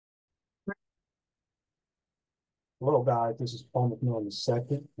Hello, guys. This is Paul McMillan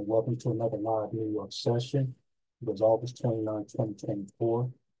II, and welcome to another live New York session. It was August 29, 2024.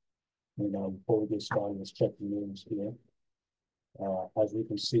 And before we get started, let's check the news here. As we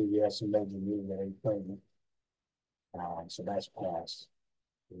can see, we have some major news that ain't playing. So that's passed.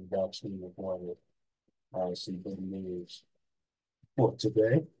 We've actually reported some big news for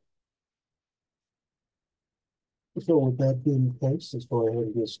today. So with that being the case, let's go ahead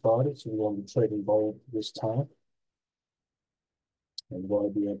and get started. So we're going to be trading gold this time. And we're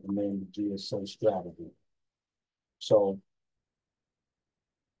going to be implementing the G.S.A strategy. So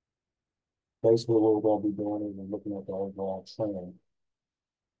basically what we're going to be doing is we're looking at the overall trend.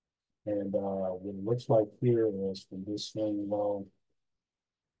 And what it looks like here is from this swing low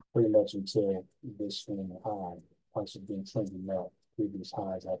pretty much until this swing high. Price has been trending up. Previous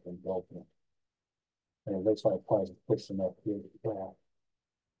highs have been broken. And it looks like price is pushing up here to the gap.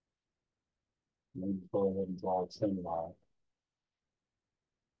 Let me go ahead and draw a trend line.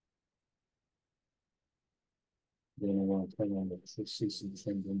 Then I want to turn on the CC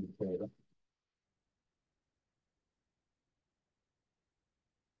trend indicator.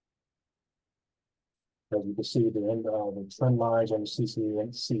 As you can see, the trend lines on the CC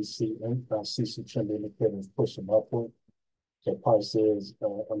trend indicator is pushing upward. So price is a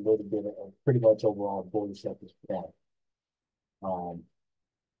little bit of pretty much overall bullish at this point.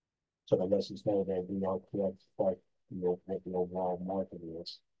 So that lets us know that we are correct, like what the overall market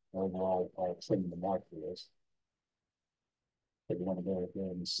is, overall trend in the market is. But we want to go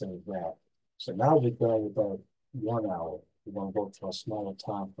ahead and save that. So now we're done with our 1 hour. We're going to go to a smaller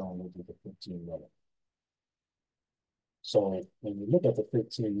time frame, which is the 15-minute. So when you look at the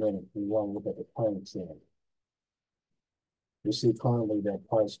 15-minute, we want to look at the current trend. You see currently that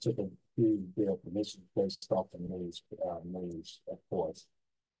price took a huge dip, and this is based off the news, of course.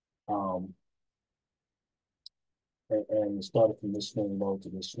 And it started from this swing low to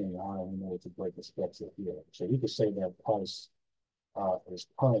this swing high, and we know it's a break of structure here. So you could say that price is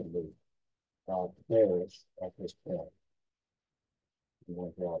currently bearish at this point. You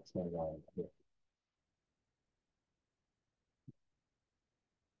want to draw a trend line here.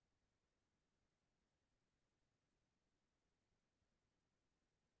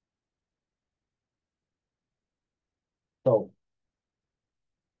 So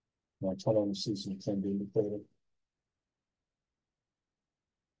I'm going to turn on the CC trend indicator.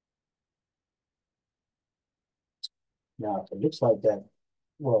 Now it looks like that,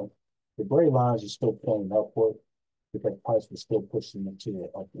 well, the gray lines are still pointing upward because price was still pushing into the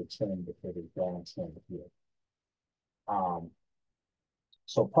upward trend before the downtrend here.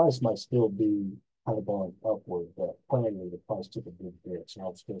 So price might still be kind of going upward, but currently the price took a big dip. So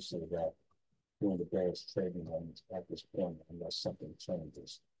I'll still say that during the bearish trading range at this point, unless something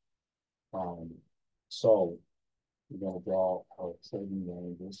changes. So we're going to draw our trading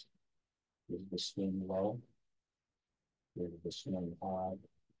ranges. This is the swing low. This is the swing high.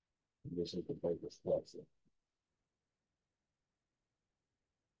 And this is the break of structure.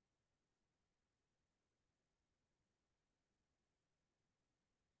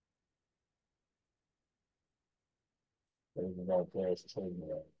 This is our bearish trading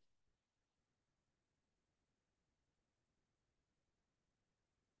range.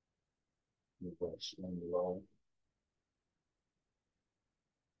 This is our swing low.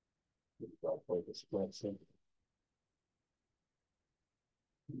 This is our break of structure.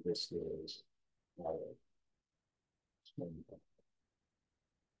 This is our swing low.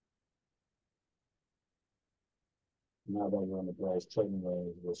 Now that we're in the bearish trading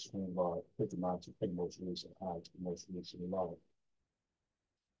range, we'll swing low, 59 to the most recent high to the most recent low.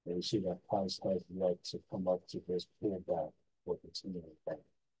 And you see that price has yet to come up to this pullback or continuing back.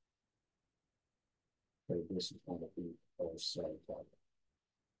 So this is going to be a same time.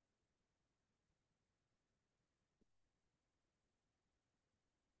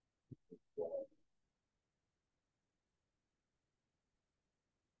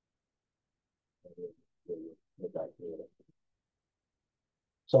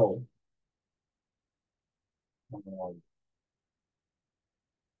 So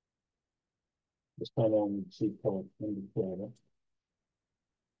let's turn on the G code indicator.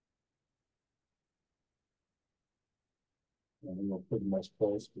 And we will pretty much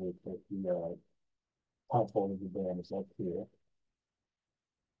close with the top part of the band is up here.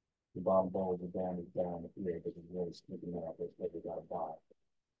 The bottom bar of the band is down here because it's really sticking out. That's what we got to buy.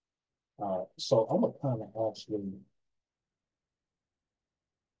 So I'm going to kind of actually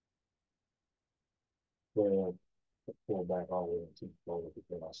grab the pull back all the way into the floor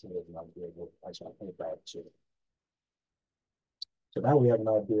because I see there's an idea what I should pay back to. So now we have an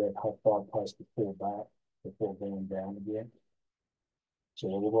idea of how far price to pull back. before going down again. So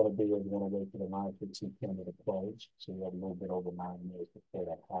what we're gonna do is we're gonna wait for the 9:15 candle to close, so we have a little bit over 9 minutes before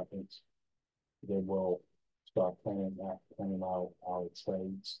that happens. Then we'll start planning out our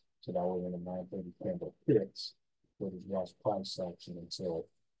trades, so that way when the 9:30 candle hits, we'll just watch price action until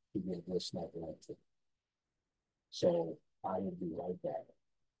we get a good snap entry. So I will be right back.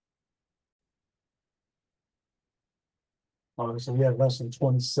 All right, so we have less than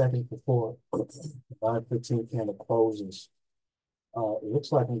 20 seconds before 9:15 candle closes. It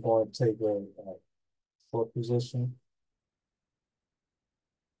looks like I'm going to take a short position.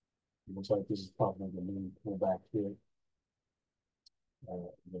 It looks like this is probably the main pullback here.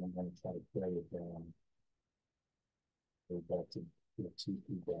 Then I'm going to try to carry it down, go back to the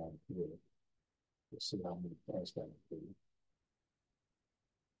TP down here. We'll see how many points that will be.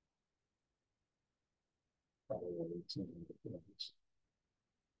 Probably 1,800 points.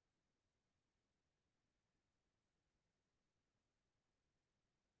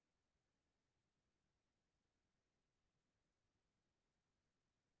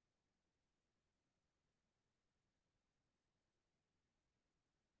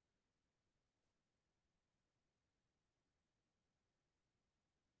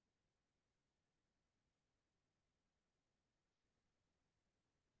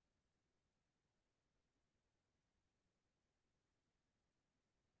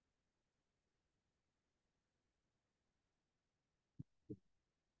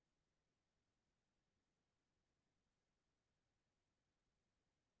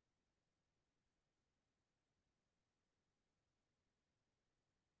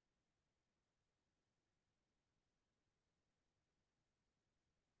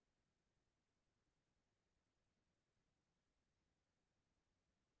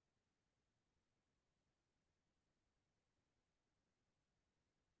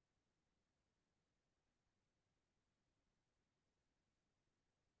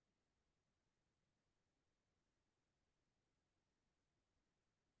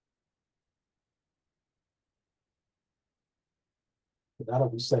 But that'll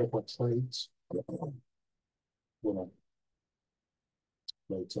be set up on trades. You know,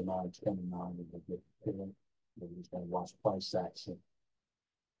 late to 9:29 and we'll get payment. We're just going to watch price action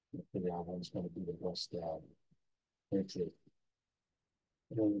and figure out when it's going to be the best entry.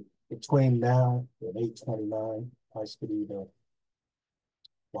 And between now and 8:29, price could either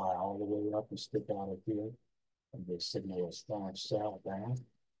fly all the way up and stick out of here and they signal a strong sell down,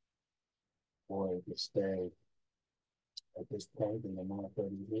 or it could stay at this point in the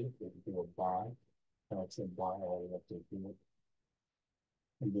 9:30 here. They can do a buy, and buy all the way up to here,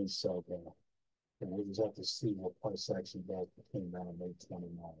 and then sell down. And we just have to see what price action does between now and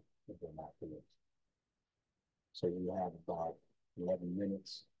 8:29 if they're not here. So you have about 11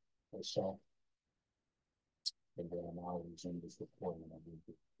 minutes or so, and then I'll resume this recording and we'll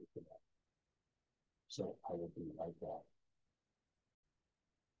get that. So I will be right back.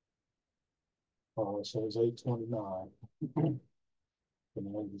 So it's 8:29. And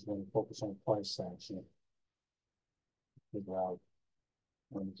then we're just going to focus on price action, figure out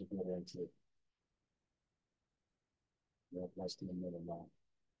when it's a good entry. We have less than a minute now.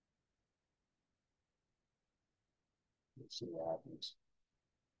 Let's see what happens.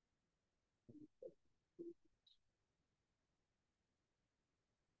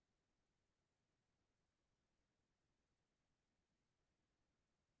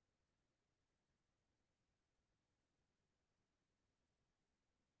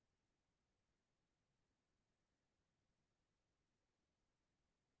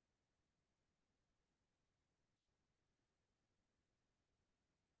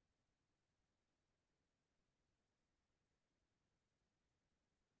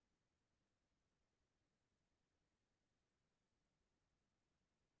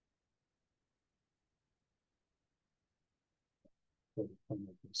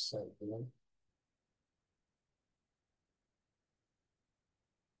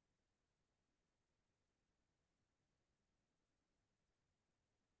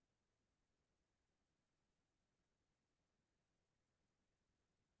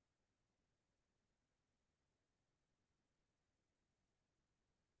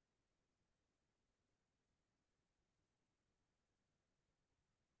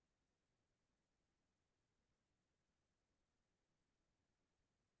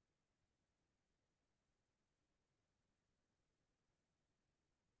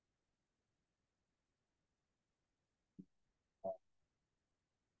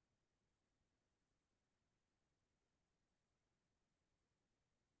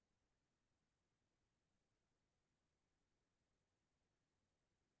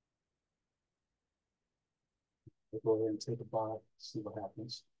 We'll go ahead and take a buy, see what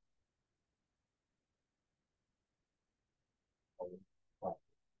happens. Right.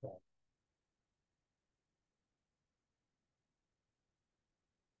 Right.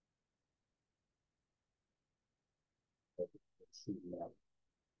 Shooting out.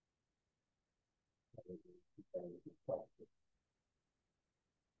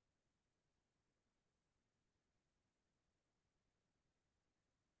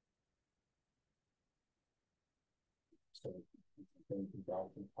 So, thank you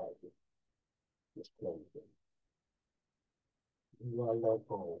guys and private. Just close it. You are like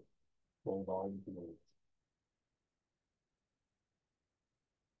gold. Gold all you can do.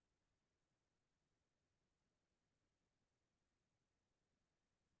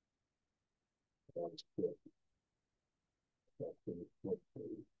 That's good. That's good. Good for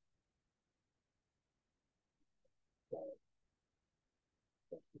you.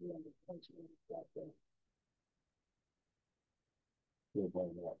 That's the end of the country. Got that. Good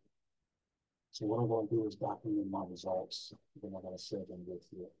one there. So what I'm going to do is document my results. Then I'm going to share them with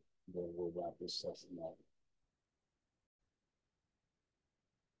you. Then we'll wrap this session up.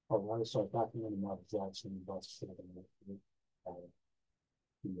 All right, so I documented my results and about to share them with you.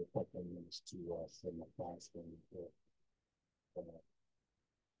 Give me a couple of minutes to share my class thing.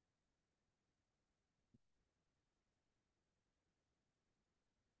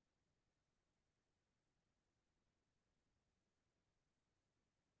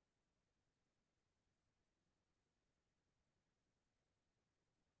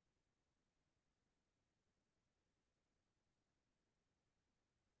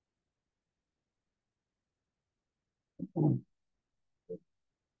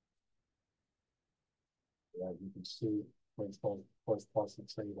 As you can see, first partial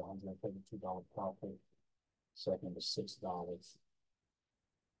trade, $132 profit. Second was $6.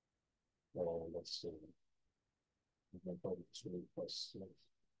 Let's see, 132 plus 6.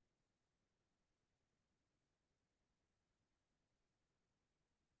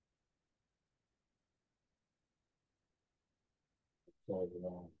 So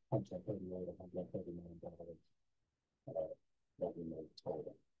around $139 that we made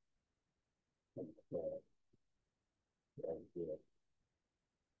total. And, yeah.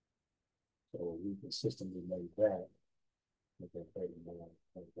 So we consistently made that. We get 30 more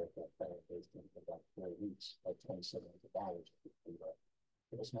and get that back based on about 4 weeks, like $2,700.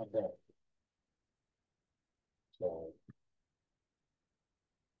 It's not bad. So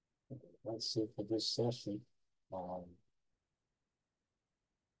that's it for this session. Um,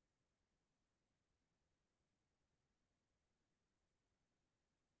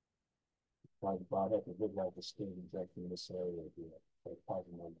 I have to look like the skin inject in this area here. They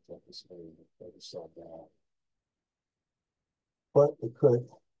probably not inject this area they sell down. But it could,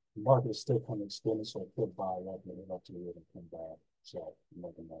 the market is still coming skinny, so it could buy up and it up to it and come back. So you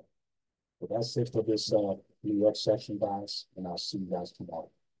never know. But that's it for this New York session, guys, and I'll see you guys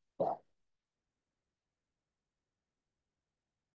tomorrow.